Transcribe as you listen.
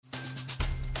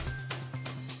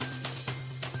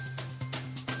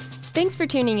Thanks for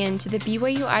tuning in to the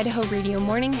BYU Idaho Radio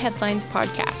Morning Headlines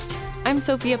podcast. I'm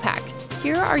Sophia Pack.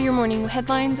 Here are your morning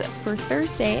headlines for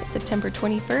Thursday, September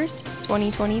 21st,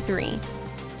 2023.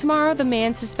 Tomorrow, the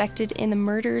man suspected in the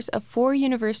murders of 4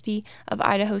 University of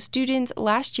Idaho students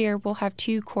last year will have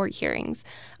 2 court hearings.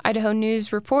 Idaho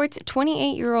News reports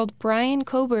 28-year-old Brian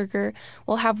Koberger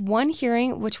will have 1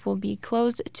 hearing which will be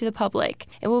closed to the public.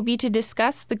 It will be to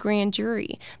discuss the grand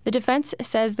jury. The defense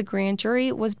says the grand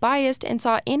jury was biased and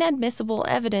saw inadmissible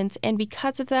evidence, and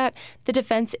because of that, the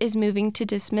defense is moving to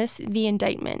dismiss the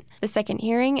indictment. The second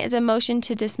hearing is a motion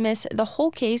to dismiss the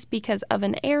whole case because of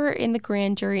an error in the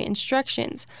grand jury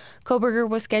instructions. Koberger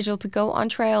was scheduled to go on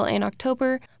trial in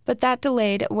October, but that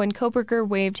delayed when Koberger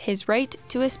waived his right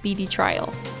to a speedy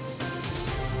trial.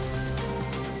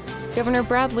 Governor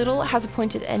Brad Little has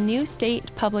appointed a new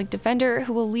state public defender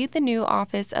who will lead the new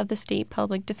office of the state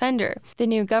public defender. The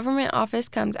new government office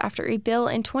comes after a bill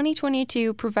in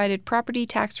 2022 provided property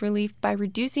tax relief by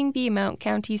reducing the amount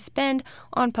counties spend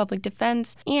on public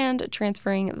defense and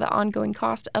transferring the ongoing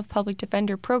cost of public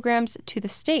defender programs to the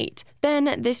state.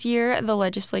 Then, this year, the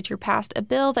legislature passed a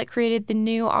bill that created the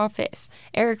new office.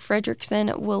 Eric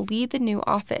Fredrickson will lead the new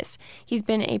office. He's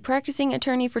been a practicing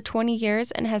attorney for 20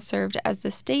 years and has served as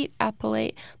the state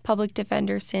appellate public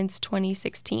defender since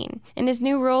 2016. In his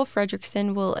new role,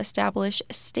 Fredrickson will establish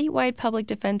statewide public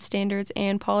defense standards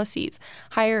and policies,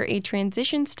 hire a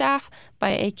transition staff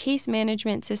by a case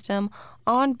management system,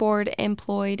 onboard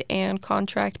employed and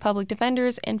contract public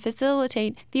defenders, and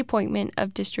facilitate the appointment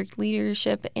of district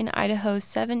leadership in Idaho's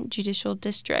 7 judicial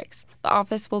districts. The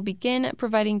office will begin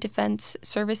providing defense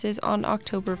services on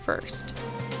October 1st.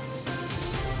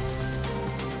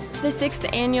 The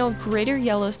 6th annual Greater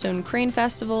Yellowstone Crane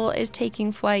Festival is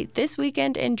taking flight this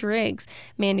weekend in Driggs.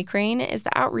 Mandy Crane is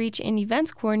the Outreach and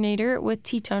Events Coordinator with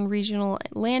Teton Regional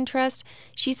Land Trust.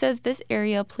 She says this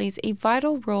area plays a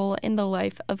vital role in the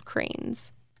life of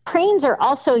cranes. Cranes are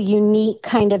also unique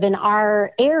kind of in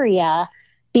our area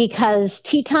because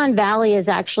Teton Valley is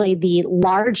actually the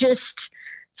largest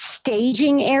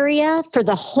staging area for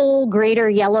the whole greater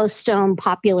Yellowstone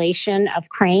population of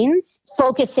cranes.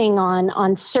 Focusing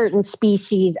on certain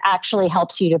species actually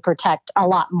helps you to protect a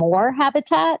lot more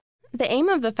habitat. The aim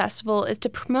of the festival is to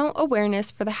promote awareness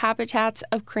for the habitats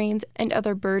of cranes and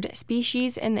other bird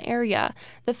species in the area.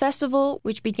 The festival,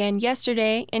 which began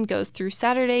yesterday and goes through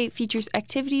Saturday, features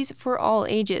activities for all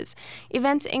ages.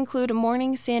 Events include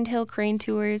morning sandhill crane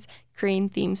tours,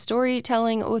 crane-themed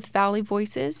storytelling with Valley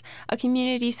Voices, a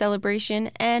community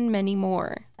celebration, and many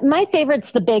more. My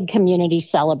favorite's the big community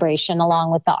celebration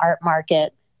along with the art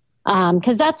market,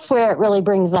 because that's where it really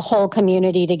brings the whole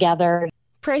community together.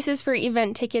 Prices for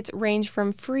event tickets range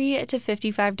from free to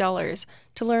 $55.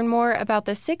 To learn more about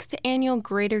the 6th annual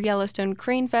Greater Yellowstone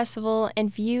Crane Festival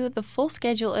and view the full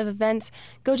schedule of events,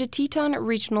 go to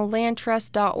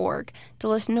tetonregionallandtrust.org. To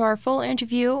listen to our full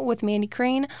interview with Mandy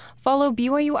Crane, follow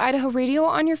BYU Idaho Radio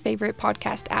on your favorite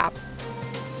podcast app.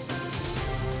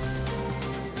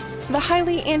 The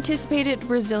highly anticipated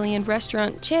Brazilian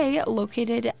restaurant Che,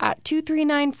 located at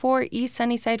 2394 East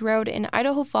Sunnyside Road in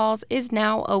Idaho Falls, is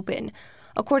now open.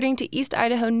 According to East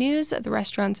Idaho News, the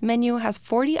restaurant's menu has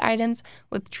 40 items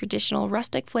with traditional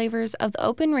rustic flavors of the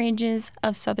open ranges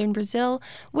of southern Brazil,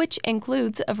 which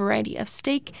includes a variety of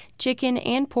steak, chicken,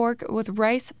 and pork with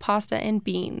rice, pasta, and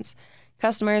beans.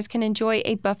 Customers can enjoy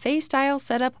a buffet-style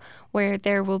setup where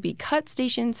there will be cut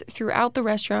stations throughout the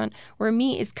restaurant where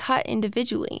meat is cut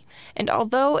individually. And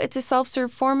although it's a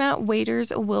self-serve format,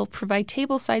 waiters will provide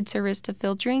tableside service to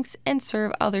fill drinks and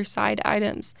serve other side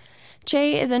items.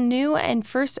 Che is a new and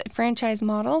first franchise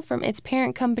model from its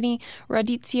parent company,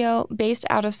 Radizio, based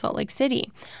out of Salt Lake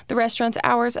City. The restaurant's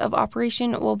hours of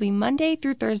operation will be Monday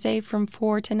through Thursday from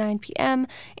 4 to 9 p.m.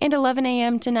 and 11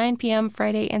 a.m. to 9 p.m.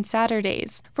 Friday and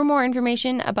Saturdays. For more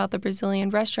information about the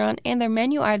Brazilian restaurant and their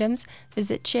menu items,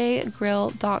 visit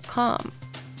chegrill.com.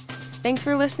 Thanks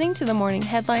for listening to the morning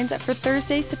headlines for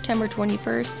Thursday, September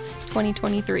 21st,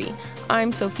 2023.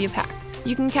 I'm Sophia Pack.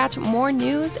 You can catch more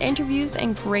news, interviews,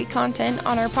 and great content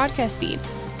on our podcast feed.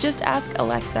 Just ask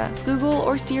Alexa, Google,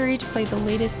 or Siri to play the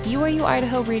latest BYU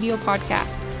Idaho radio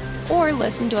podcast, or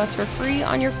listen to us for free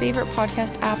on your favorite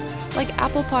podcast app like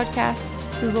Apple Podcasts,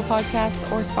 Google Podcasts,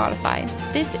 or Spotify.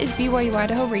 This is BYU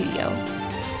Idaho Radio.